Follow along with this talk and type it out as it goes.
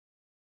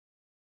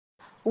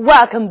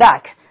Welcome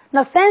back.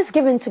 Now,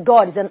 thanksgiving to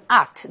God is an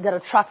act that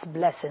attracts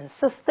blessings,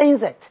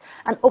 sustains it,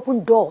 and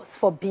opens doors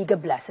for bigger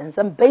blessings.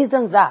 And based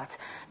on that,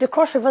 the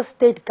Cross River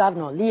State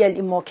Governor, Liyel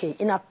Imoke,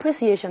 in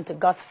appreciation to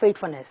God's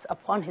faithfulness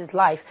upon his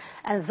life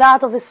and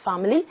that of his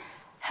family,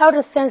 held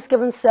a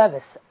Thanksgiving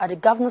service at the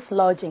Governor's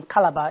Lodge in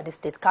Calabar, the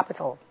state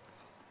capital.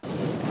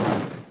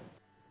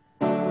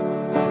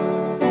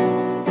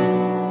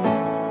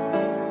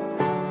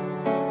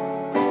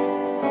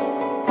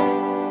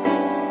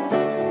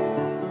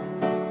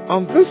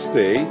 On this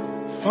day,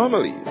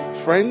 families,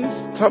 friends,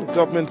 top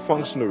government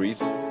functionaries,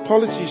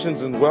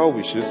 politicians and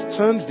well-wishers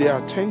turned their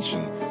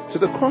attention to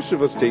the Cross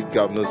River State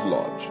Governor's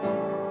Lodge.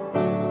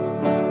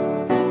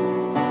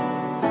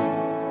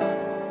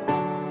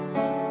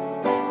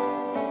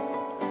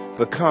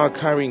 The car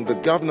carrying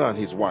the governor and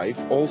his wife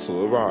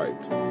also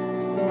arrived.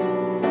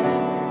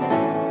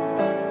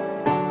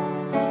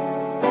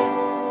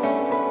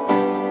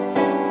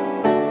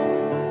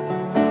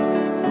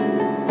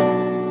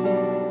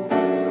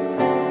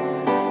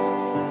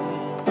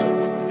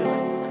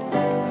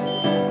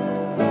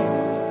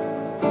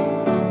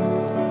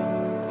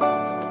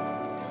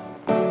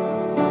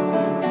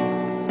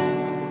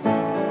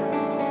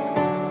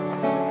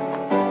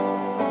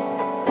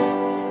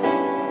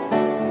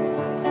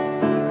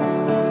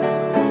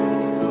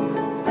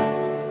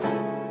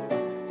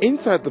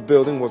 Inside the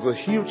building was a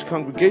huge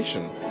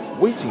congregation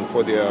waiting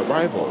for their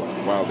arrival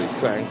while they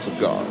sang to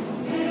God.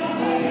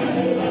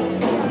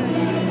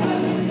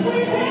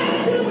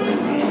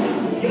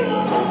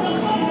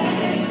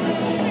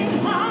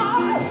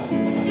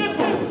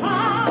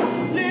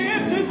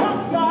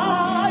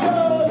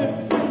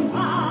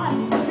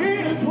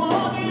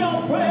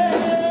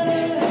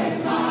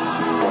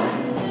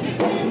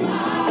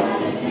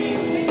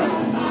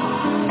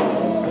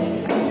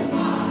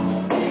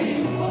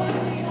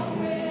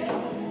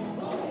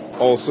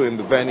 Also in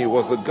the venue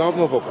was the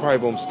Governor of Akwa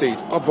Ibom State,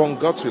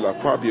 Godswill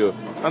Akpabio,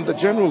 and the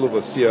General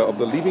Overseer of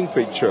the Living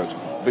Faith Church,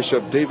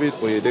 Bishop David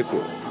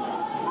Oyedepo.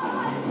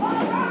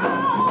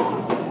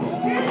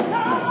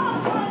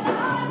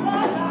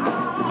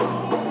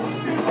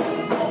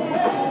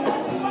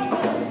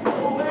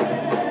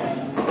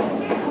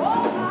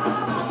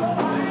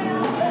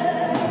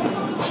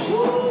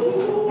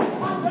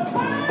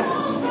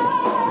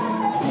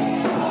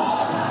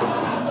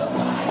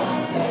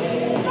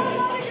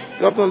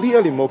 Governor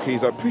Liyel Imoke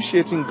is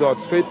appreciating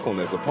God's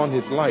faithfulness upon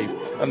his life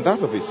and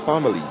that of his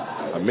family,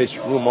 amidst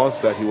rumors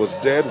that he was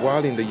dead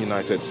while in the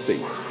United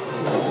States.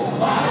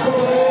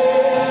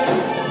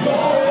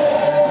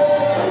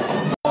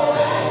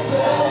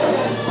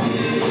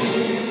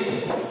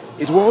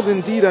 It was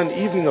indeed an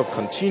evening of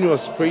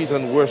continuous praise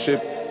and worship,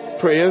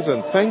 prayers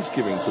and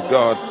thanksgiving to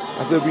God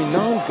as the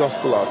renowned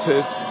gospel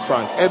artist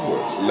Frank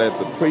Edwards led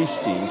the praise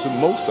team to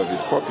most of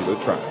his popular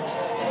tracks.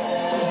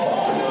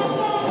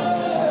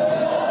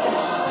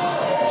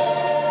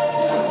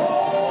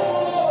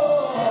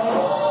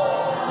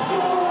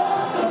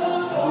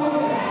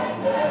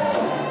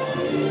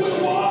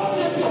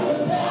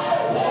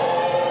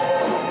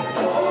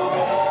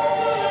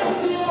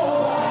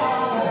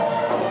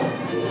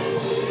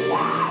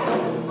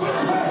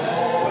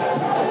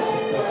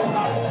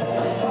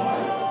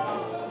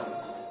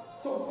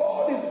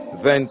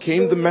 Then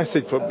came the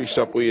message from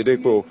Bishop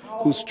Oyedepo,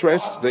 who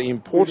stressed the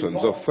importance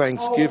of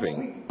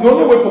thanksgiving. The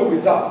only way to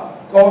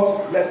preserve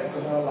God's blessings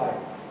in our life,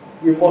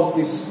 we must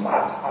be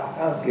smart at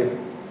thanksgiving.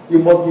 We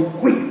must be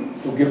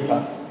quick to give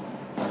thanks.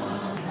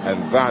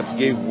 And that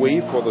gave way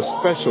for the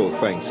special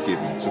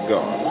thanksgiving to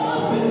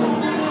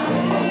God.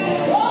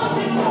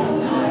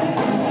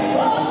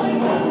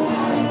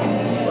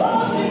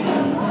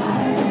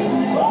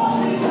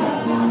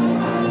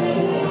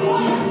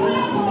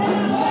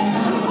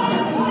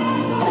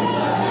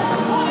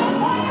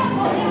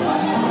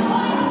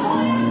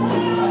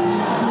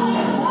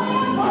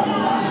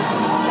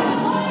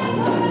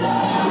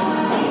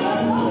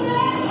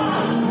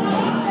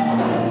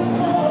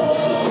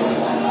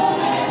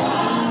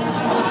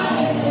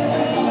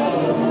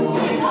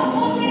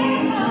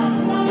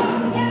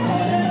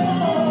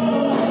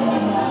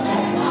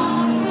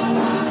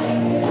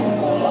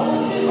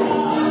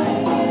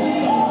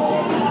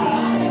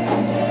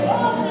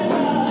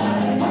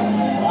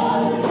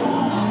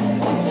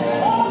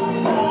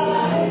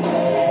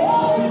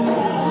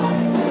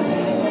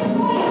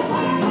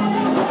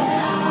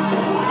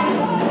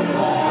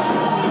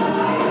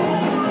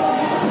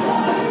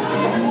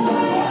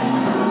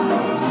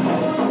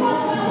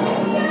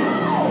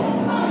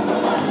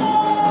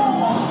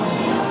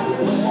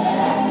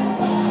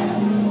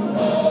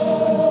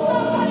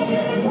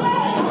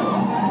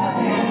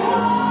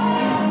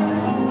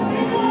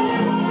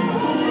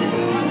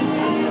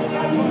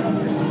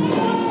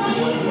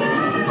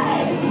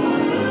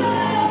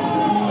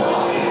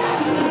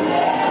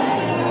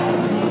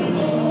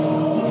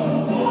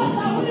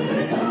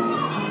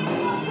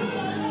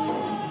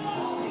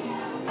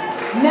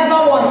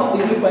 Never once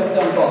did you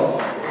question God.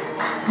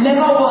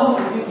 Never once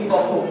did you give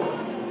up hope.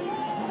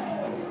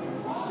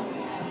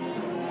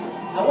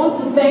 I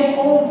want to thank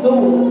all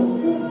those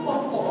who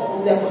fought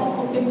for their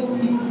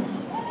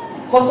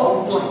got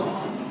offline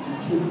and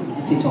killed the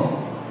visitor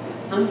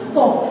and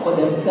saw for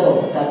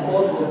themselves that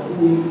God was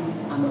doing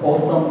an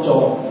awesome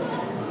job.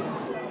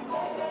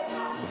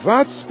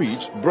 That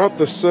speech brought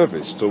the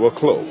service to a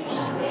close.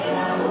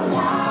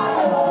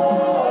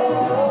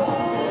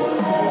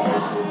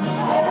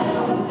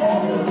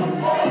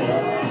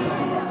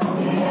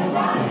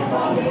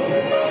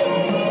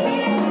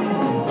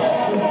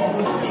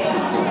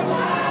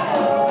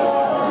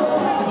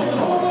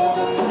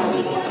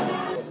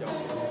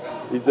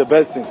 It's the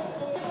best thing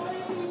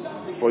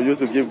for you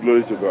to give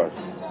glory to God,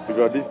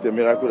 because this is the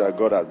miracle that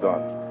God has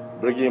done.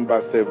 Bringing him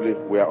back safely,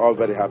 we are all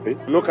very happy.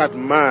 Look at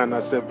man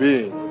as a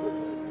being,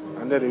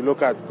 and then you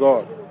look at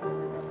God.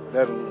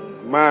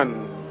 Then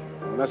man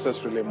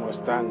necessarily must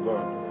thank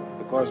God,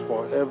 because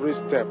for every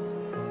step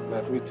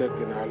that we take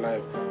in our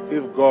life,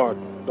 if God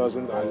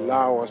doesn't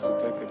allow us to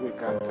take it, we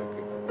can't take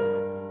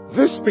it.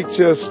 These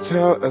pictures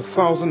tell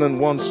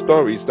 1,001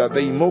 stories that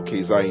the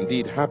Imokes are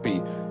indeed happy,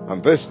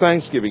 and this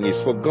Thanksgiving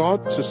is for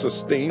God to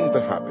sustain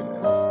the happiness.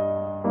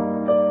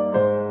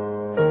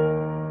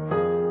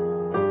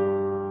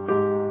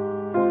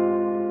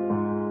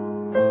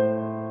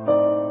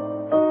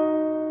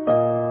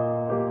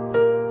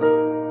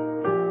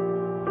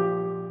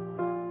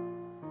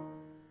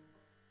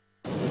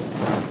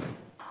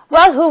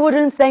 Well, who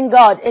wouldn't thank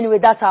God? Anyway,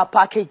 that's our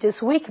package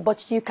this week, but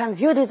you can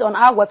view this on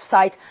our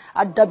website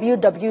at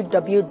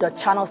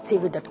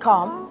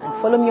www.channelstv.com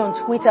and follow me on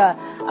Twitter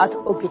at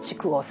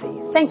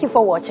Okechikuose. Thank you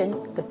for watching.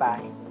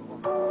 Goodbye.